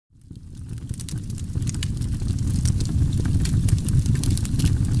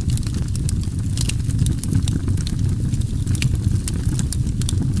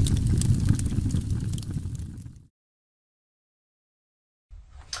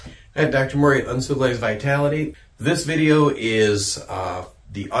Hi, Dr. Murray at Uncivilized Vitality. This video is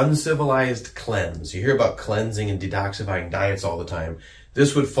the Uncivilized Cleanse. You hear about cleansing and detoxifying diets all the time.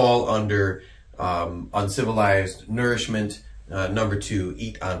 This would fall under Uncivilized Nourishment, number 2,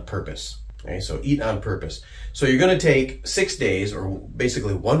 Eat on Purpose. Okay, so eat on purpose. So you're going to take 6 days, or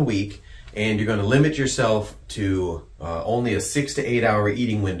basically 1 week, and you're going to limit yourself to only a 6 to 8 hour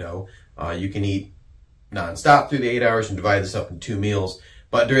eating window. You can eat non-stop through the 8 hours and divide this up in 2 meals.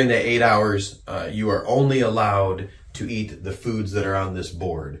 But during the 8 hours, you are only allowed to eat the foods that are on this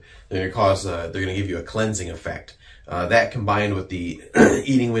board. They're going to give you a cleansing effect. That combined with the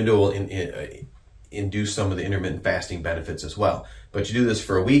eating window will induce some of the intermittent fasting benefits as well. But you do this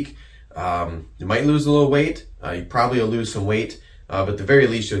for a week. You might lose a little weight. You probably will lose some weight. But at the very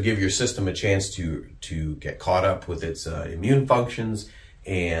least, you'll give your system a chance to get caught up with its immune functions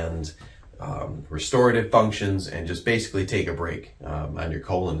and restorative functions, and just basically take a break on your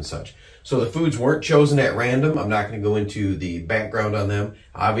colon and such. So the foods weren't chosen at random. I'm not going to go into the background on them.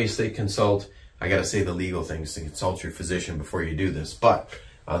 Obviously consult, I got to say the legal things, to consult your physician before you do this, but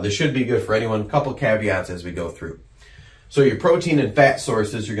this should be good for anyone. Couple caveats as we go through. So your protein and fat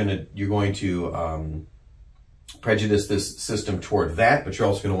sources, you're going to prejudice this system toward that, but you're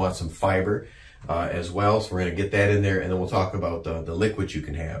also going to want some fiber as well. So we're going to get that in there, and then we'll talk about the liquids you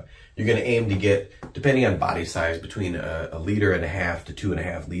can have. You're going to aim to get, depending on body size, between 1.5 liters to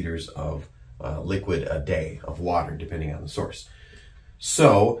 2.5 liters of liquid a day of water, depending on the source.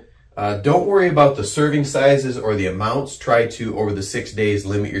 So don't worry about the serving sizes or the amounts. Try to, over the 6 days,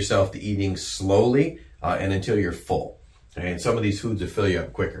 limit yourself to eating slowly and until you're full. Okay? And some of these foods will fill you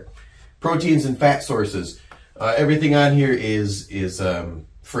up quicker. Proteins and fat sources. Everything on here is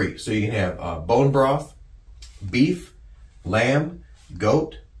free. So you can have bone broth, beef, lamb,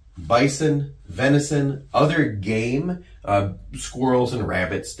 goat, bison, venison, other game, squirrels and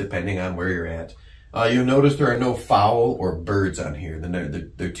rabbits, depending on where you're at. You'll notice there are no fowl or birds on here.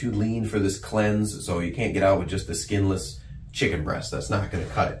 They're too lean for this cleanse, so you can't get out with just the skinless chicken breast. That's not going to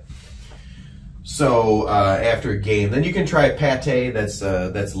cut it. So after game, then you can try pate.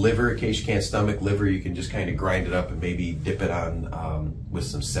 That's liver. In case you can't stomach liver, you can just kind of grind it up and maybe dip it on with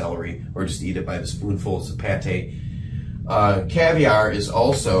some celery, or just eat it by the spoonful. It's a pate. Caviar is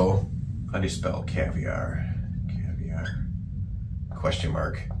also, how do you spell caviar? Caviar, question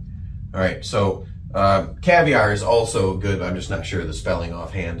mark. All right, so caviar is also good. I'm just not sure of the spelling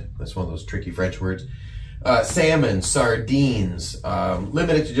offhand. That's one of those tricky French words. Salmon, sardines,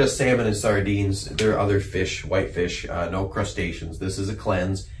 limited to just salmon and sardines. There are other fish, white fish, no crustaceans. This is a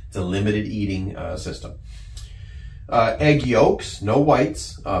cleanse. It's a limited eating system. Egg yolks, no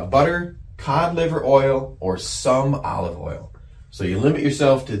whites, butter, cod liver oil, or some olive oil. So you limit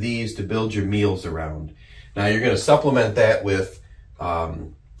yourself to these to build your meals around. Now you're going to supplement that with,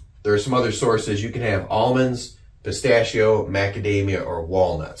 there are some other sources. You can have almonds, pistachio, macadamia, or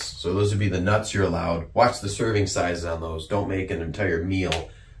walnuts. So those would be the nuts you're allowed. Watch the serving sizes on those. Don't make an entire meal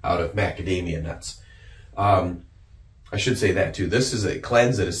out of macadamia nuts. I should say that too. This is a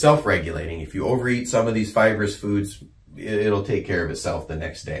cleanse that is self-regulating. If you overeat some of these fibrous foods, it'll take care of itself the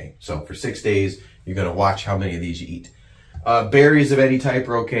next day. So for 6 days, you're going to watch how many of these you eat. Berries of any type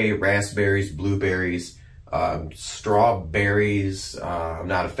are okay. Raspberries, blueberries, strawberries, I'm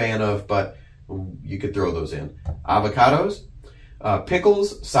not a fan of, but you could throw those in. Avocados,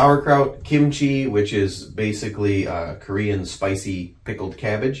 pickles, sauerkraut, kimchi, which is basically Korean spicy pickled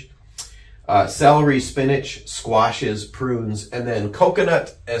cabbage, celery, spinach, squashes, prunes, and then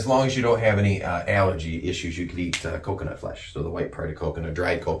coconut. As long as you don't have any allergy issues, you could eat coconut flesh. So the white part of coconut,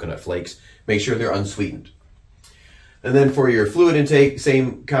 dried coconut flakes. Make sure they're unsweetened. And then for your fluid intake,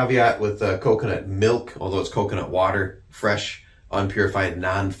 same caveat with coconut milk, although it's coconut water, fresh, unpurified,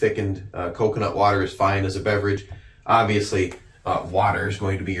 non-thickened coconut water is fine as a beverage. Obviously, water is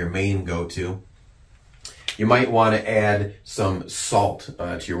going to be your main go-to. You might want to add some salt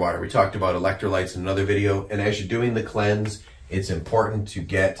to your water. We talked about electrolytes in another video, and as you're doing the cleanse, it's important to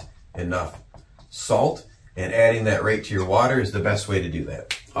get enough salt, and adding that right to your water is the best way to do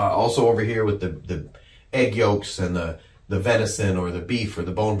that. Also over here with the egg yolks and the venison or the beef or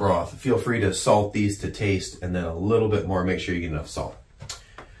the bone broth, feel free to salt these to taste, and then a little bit more. Make sure you get enough salt.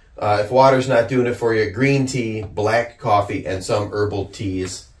 If water's not doing it for you, green tea, black coffee, and some herbal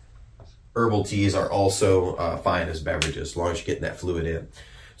teas. Herbal teas are also fine as beverages, as long as you're getting that fluid in.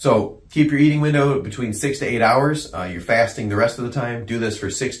 So keep your eating window between 6 to 8 hours. You're fasting the rest of the time. Do this for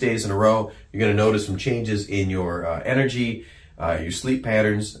 6 days in a row. You're going to notice some changes in your energy, your sleep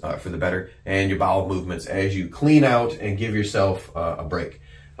patterns for the better, and your bowel movements as you clean out and give yourself a break.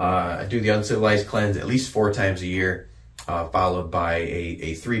 I do the Uncivilized Cleanse at least 4 times a year. followed by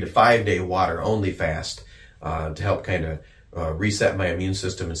a 3 to 5 day water only fast to help kind of reset my immune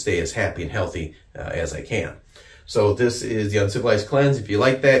system and stay as happy and healthy as I can. So this is the Uncivilized Cleanse. If you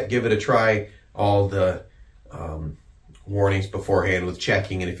like that, give it a try. All the warnings beforehand with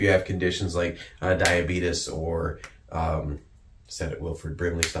checking, and if you have conditions like diabetes or said it Wilford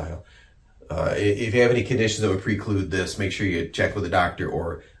Brimley style. If you have any conditions that would preclude this, make sure you check with a doctor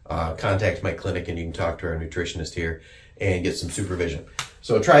or contact my clinic, and you can talk to our nutritionist here and get some supervision.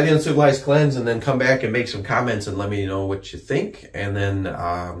 So try the Uncivilized Cleanse and then come back and make some comments and let me know what you think. And then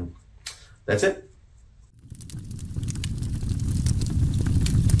that's it.